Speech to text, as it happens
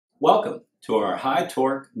Welcome to our High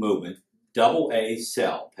Torque Movement AA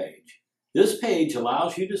cell page. This page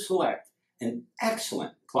allows you to select an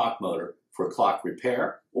excellent clock motor for clock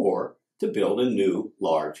repair or to build a new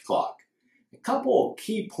large clock. A couple of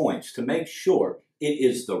key points to make sure it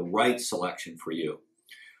is the right selection for you.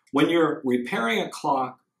 When you're repairing a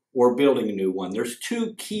clock or building a new one, there's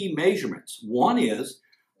two key measurements. One is,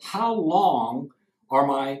 how long are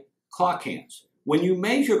my clock hands? When you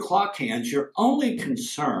measure clock hands, your only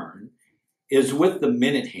concern is with the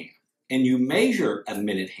minute hand. And you measure a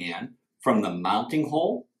minute hand from the mounting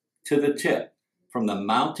hole to the tip. From the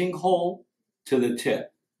mounting hole to the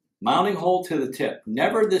tip. Mounting hole to the tip.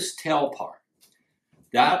 Never this tail part.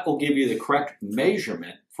 That will give you the correct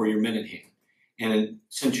measurement for your minute hand. And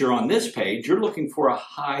since you're on this page, you're looking for a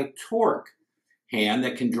high torque hand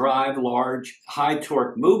that can drive high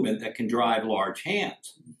torque movement that can drive large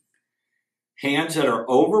hands. Hands that are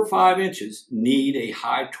over 5 inches need a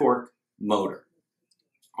high torque motor.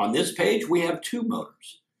 On this page, we have two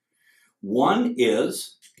motors. One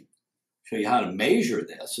is, show you how to measure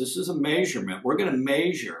this. This is a measurement. We're going to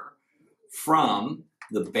measure from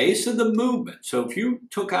the base of the movement. So if you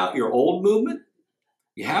took out your old movement,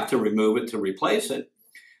 you have to remove it to replace it.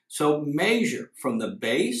 So measure from the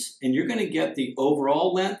base, and you're going to get the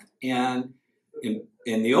overall length, and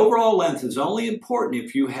the overall length is only important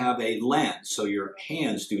if you have a lens, so your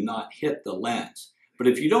hands do not hit the lens. But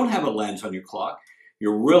if you don't have a lens on your clock,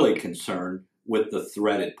 you're really concerned with the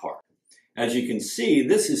threaded part. As you can see,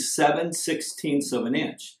 this is 7/16 of an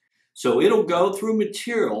inch. So it'll go through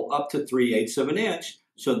material up to 3/8 of an inch,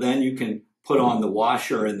 so then you can put on the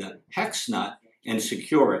washer and the hex nut and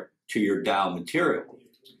secure it to your dowel material.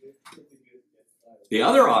 The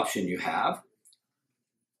other option you have,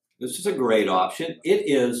 this is a great option. It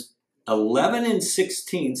is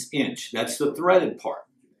 11/16 inch. That's the threaded part.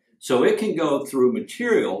 So it can go through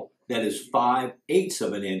material that is 5/8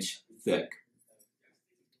 of an inch thick.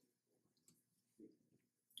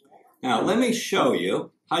 Now let me show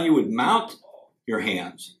you how you would mount your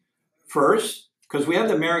hands. First, because we have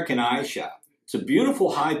the American I shaft. It's a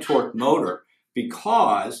beautiful high torque motor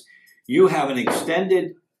because you have an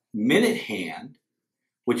extended minute hand,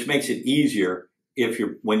 which makes it easier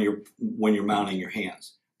when you're mounting your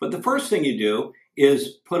hands. But the first thing you do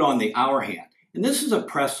is put on the hour hand. And this is a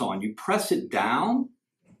press on. You press it down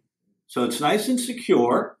so it's nice and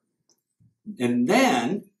secure. And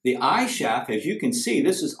then the I shaft, as you can see,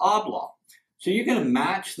 this is oblong. So you're going to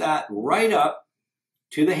match that right up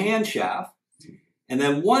to the hand shaft. And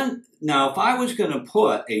then now if I was going to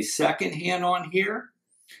put a second hand on here,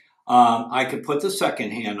 I could put the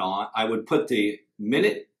second hand on. I would put the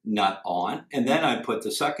minute nut on, and then I put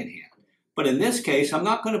the second hand. But in this case, I'm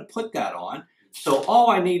not going to put that on. So all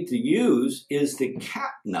I need to use is the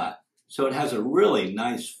cap nut, so it has a really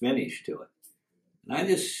nice finish to it. And I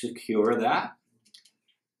just secure that.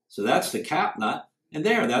 So that's the cap nut, and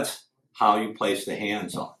that's how you place the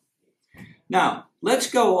hands on. Now, let's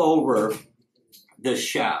go over this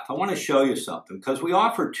shaft. I want to show you something because we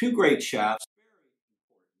offer two great shafts.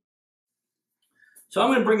 So I'm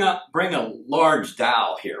going to bring a large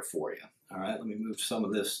dowel here for you. All right, let me move some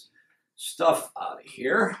of this stuff out of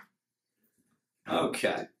here.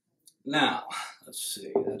 Okay, now let's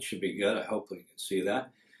see. That should be good. I hope we can see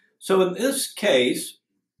that. So in this case,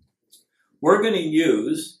 we're going to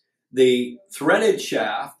use the threaded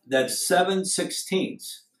shaft that's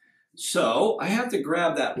 7/16. So I have to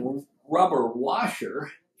grab that rubber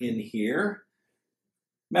washer in here.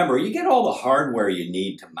 Remember, you get all the hardware you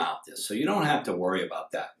need to mount this, so you don't have to worry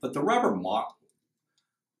about that. But the rubber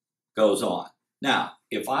goes on. Now,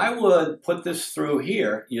 if I would put this through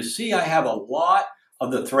here, you see I have a lot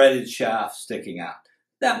of the threaded shaft sticking out.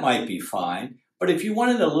 That might be fine, but if you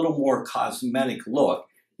wanted a little more cosmetic look,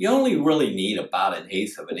 you only really need about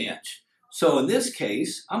 1/8 of an inch. So in this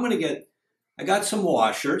case, I got some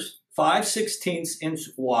washers, 5/16 inch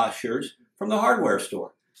washers from the hardware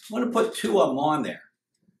store. I'm going to put 2 of them on there.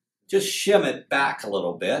 Just shim it back a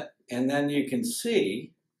little bit, and then you can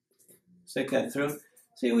see, stick that through.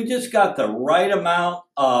 See, we just got the right amount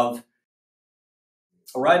of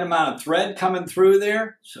thread coming through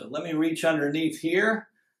there. So let me reach underneath here.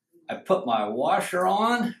 I put my washer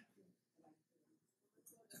on,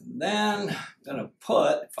 and then I'm going to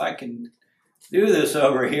put, if I can do this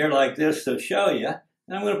over here like this to show you,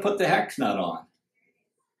 and I'm going to put the hex nut on.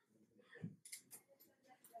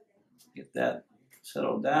 Get that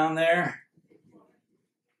settled down there.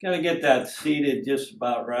 Got to get that seated just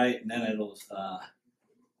about right, and then it'll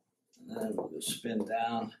just spin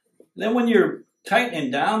down. And then when you're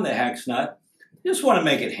tightening down the hex nut, you just want to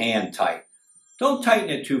make it hand tight. Don't tighten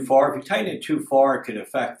it too far. If you tighten it too far, it could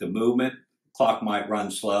affect the movement. Clock might run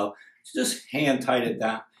slow. So just hand tighten it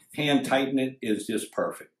down. Hand tighten it is just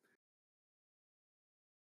perfect.